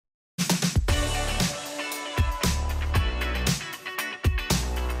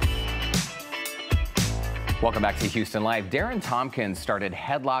Welcome back to Houston Live. Darren Tompkins started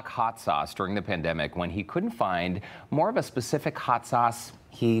Headlock Hot Sauce during the pandemic when he couldn't find more of a specific hot sauce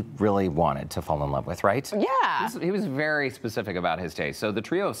he really wanted to fall in love with, right? Yeah. He was very specific about his taste. So the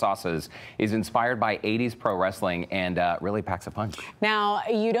trio of sauces is inspired by 80s pro wrestling and really packs a punch. Now,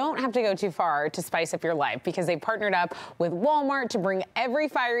 you don't have to go too far to spice up your life because they partnered up with Walmart to bring every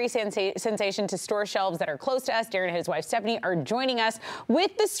fiery sensation to store shelves that are close to us. Darren and his wife Stephanie are joining us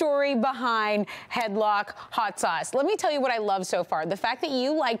with the story behind Headlock Hot Sauce. Let me tell you what I love so far. The fact that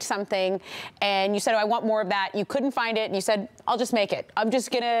you liked something and you said, oh, I want more of that. You couldn't find it and you said, I'll just make it.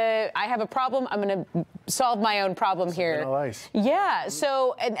 I have a problem. I'm gonna solve my own problem here. Nice. Yeah.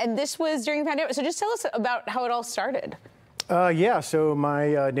 So, and this was during the pandemic. So just tell us about how it all started. Yeah, so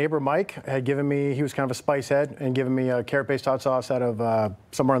my neighbor Mike had given me, he was kind of a spice head, and given me a carrot-based hot sauce out of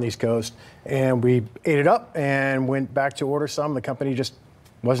somewhere on the East Coast. And we ate it up and went back to order some. The company just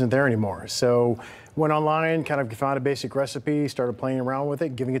wasn't there anymore. So went online, kind of found a basic recipe, started playing around with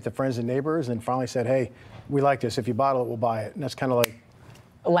it, giving it to friends and neighbors, and finally said, hey, we like this. If you bottle it, we'll buy it. And that's kind of like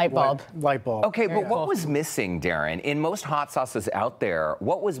light bulb. Light bulb. Okay, but what was missing, Darren? In most hot sauces out there,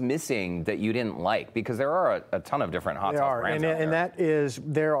 what was missing that you didn't like? Because there are a ton of different hot sauce brands out there. And that is,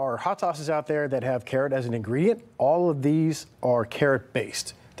 there are hot sauces out there that have carrot as an ingredient. All of these are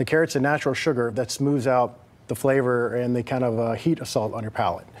carrot-based. The carrot's a natural sugar that smooths out the flavor and the kind of heat assault on your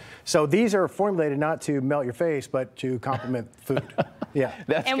palate. So these are formulated not to melt your face, but to complement food. Yeah.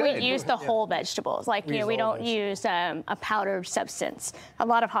 And good. We use the whole vegetables. Like, you know, we don't use a powdered substance. A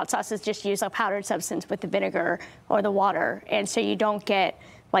lot of hot sauces just use a powdered substance with the vinegar or the water. And so you don't get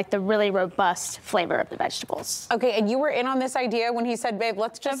like the really robust flavor of the vegetables. Okay, and you were in on this idea when he said, babe,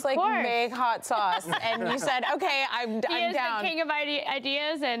 let's just like make hot sauce. And you said, okay, I'm down. He is the king of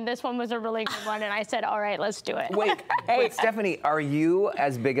ideas, and this one was a really good one, and I said, all right, let's do it. Wait, Stephanie, are you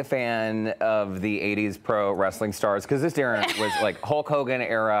as big a fan of the 80s pro wrestling stars? Because this Darren was like Hulk Hogan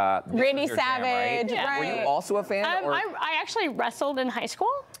era. Randy Savage, jam, right? Were you also a fan? I actually wrestled in high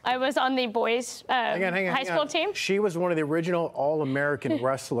school. I was on the boys high school team. She was one of the original All-American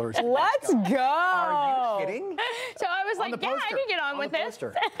wrestlers. Let's go. Are you kidding? So I was like, yeah, I can get on with this.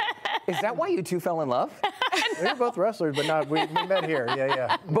 Is that why you two fell in love? We were both wrestlers, but not, we met here,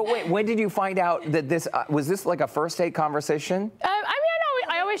 yeah. But wait, when did you find out that this, was this like a first date conversation?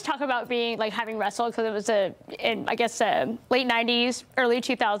 I always talk about being like having wrestled because it was in I guess late 90s, early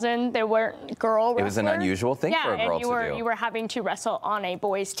 2000. There weren't girl wrestlers. It was an unusual thing for a girl to do. You were having to wrestle on a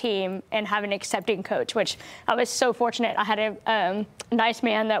boys team and have an accepting coach, which I was so fortunate. I had a nice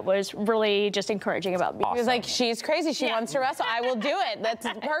man that was really just encouraging about me. Awesome. He was like, she's crazy. She wants to wrestle. I will do it. That's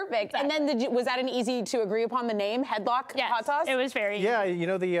perfect. And then was that an easy to agree upon the name, Headlock Hot Sauce? It was very. Yeah, you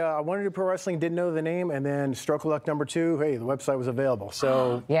know, I wanted to do pro wrestling, didn't know the name, and then stroke of luck number 2, hey, the website was available.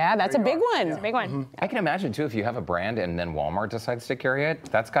 So yeah, that's a big one. It's a big one. Mm-hmm. I can imagine too if you have a brand and then Walmart decides to carry it.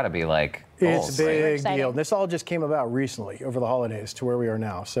 That's got to be like it's a big deal. This all just came about recently over the holidays to where we are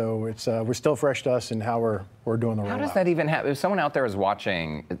now. So it's we're still fresh to us and how we're doing the rollout. How does that even happen? If someone out there is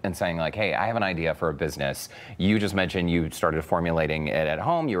watching and saying like, hey, I have an idea for a business. You just mentioned you started formulating it at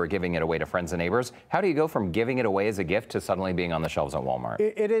home. You were giving it away to friends and neighbors. How do you go from giving it away as a gift to suddenly being on the shelves at Walmart?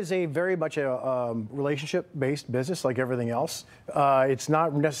 It is a very much a relationship-based business like everything else. It's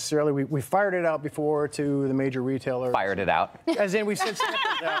not necessarily, we fired it out before to the major retailers. Fired it out? As in we sent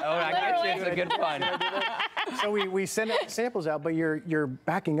samples out. Oh, I get you. It's a good pun. So we send samples out, but you're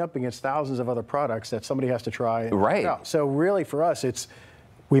backing up against thousands of other products that somebody has to try. Right. Out. So really for us,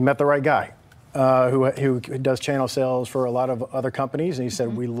 we met the right guy who does channel sales for a lot of other companies, and he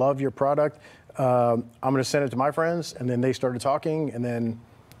said, we love your product. I'm going to send it to my friends, and then they started talking, and then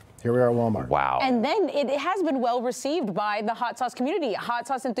here we are at Walmart. Wow. And then it has been well received by the hot sauce community. Hot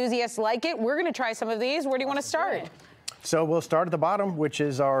sauce enthusiasts like it. We're going to try some of these. Where do you want to start? So we'll start at the bottom, which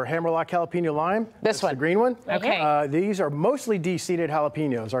is our Hammerlock Jalapeno Lime. This one. The green one. Okay. These are mostly de-seeded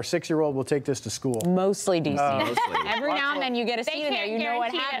jalapenos. Our 6-year-old will take this to school. Mostly de-seeded. Every now and then you get a seed in there. You know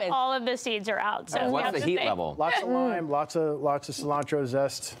what happens. All of the seeds are out. So what's the heat level? Lots of lime, lots of cilantro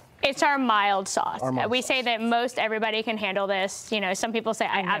zest. It's our mild sauce. We say that most everybody can handle this. You know, some people say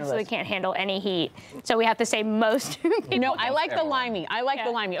I absolutely can't handle any heat. So we have to say most people. No, I like the limey. I like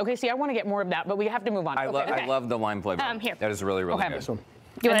the limey. Okay, see, I want to get more of that, but we have to move on. I love the lime flavor. Here. That is really, really good. This one.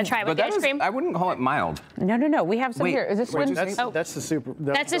 Do you want to try it with the ice cream? I wouldn't call it mild. No. We have some here. Is this one? That's the super.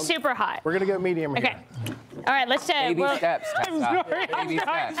 That's the super hot. We're gonna go medium here. All right, let's Baby steps. I'm sorry.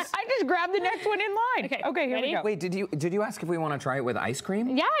 I just grabbed the next one in line. Okay, here we go. Wait, did you ask if we want to try it with ice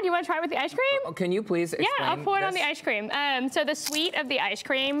cream? Yeah, do you want to try it with the ice cream? Oh, can you please explain? Yeah, I'll pour it on the ice cream. So the sweet of the ice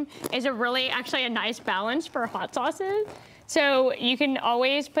cream is actually a nice balance for hot sauces. So you can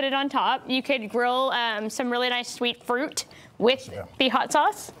always put it on top. You could grill some really nice sweet fruit with the hot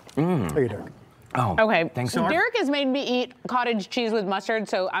sauce. Thank you, Derrick. Oh, Okay, thanks so so much. Derrick has made me eat cottage cheese with mustard,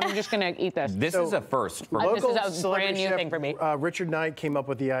 so I'm just gonna eat this. This is a first for This Local is a celebrity brand new chef, thing for me. Richard Knight came up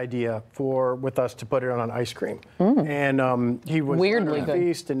with the idea with us to put it on ice cream, and he was Weirdly on good.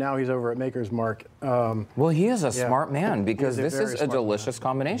 Feast, and now he's over at Maker's Mark. Well, he is a smart man because He's a this very is a smart delicious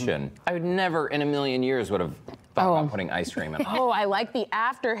combination. I would never in a million years would have thought about putting ice cream in. Oh, I like the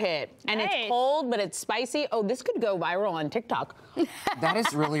after hit, and Nice. it's cold, but it's spicy. Oh, this could go viral on TikTok. That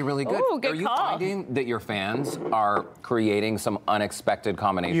is really, really good. Ooh, good Are you call. finding that your fans are creating some unexpected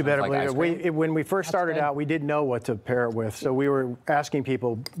combinations You better like believe ice it. cream? When we first started out, we didn't know what to pair it with, so we were asking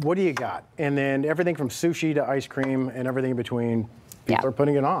people, "What do you got?" And then everything from sushi to ice cream and everything in between. People are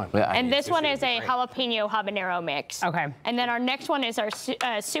putting it on. Yeah, I And mean, this one sushi is a great. jalapeno habanero mix. Okay. And then our next one is our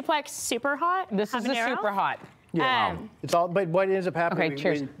suplex super hot This is the habanero. super hot. Yeah, it's all. But what ends up happening? Okay,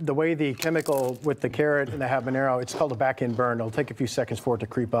 cheers. The way the chemical with the carrot and the habanero, it's called a back-end burn. It'll take a few seconds for it to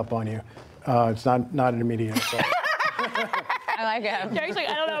creep up on you. It's not an immediate. So. I like it. Derek's like,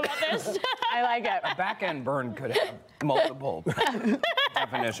 I don't know about this. I like it. Back end burn could have multiple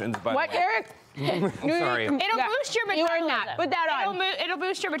definitions, but What, Derrick? I'm sorry. It'll Yeah. boost your You metabolism. are not. Put that on. It'll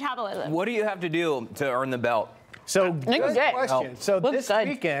boost your metabolism. What do you have to do to earn the belt? So it's good good. question. So Looks this good.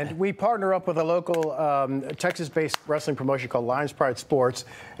 weekend we partner up with a local Texas-based wrestling promotion called Lions Pride Sports,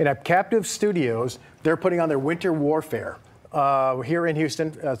 and at Captive Studios they're putting on their Winter Warfare here in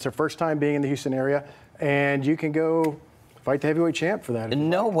Houston. It's their first time being in the Houston area, and you can go fight the heavyweight champ for that.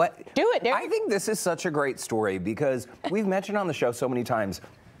 No, what? Do it, Derrick. I think this is such a great story because we've mentioned on the show so many times.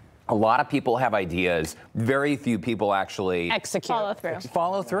 A lot of people have ideas. Very few people actually Execute.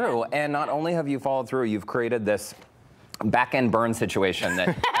 follow through. And not only have you followed through, you've created this back end burn situation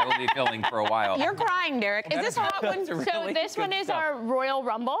that I will be feeling for a while. You're crying, Derrick. Is this hot one? That's So really this one good is stuff. our Royal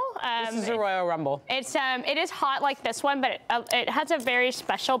Rumble. This is a Royal Rumble. It is hot like this one, but it has a very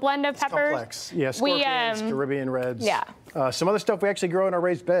special blend of peppers. Complex. Yeah, scorpions, Caribbean reds. yeah. Some other stuff we actually grow in our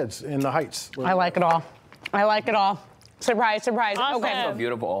raised beds in the heights. I like it all. I like it all. Surprise, surprise. Awesome. Okay. So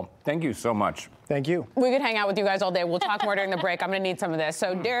beautiful. Thank you so much. Thank you. We could hang out with you guys all day. We'll talk more during the break. I'm going to need some of this.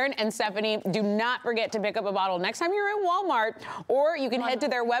 So Darren and Stephanie, do not forget to pick up a bottle next time you're in Walmart, or you can head to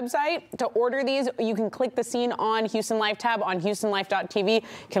their website to order these. You can click the Scene on Houston Life tab on HoustonLife.tv. You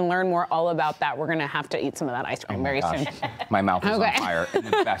can learn more all about that. We're going to have to eat some of that ice cream very soon. My mouth is Okay. on fire in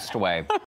the best way.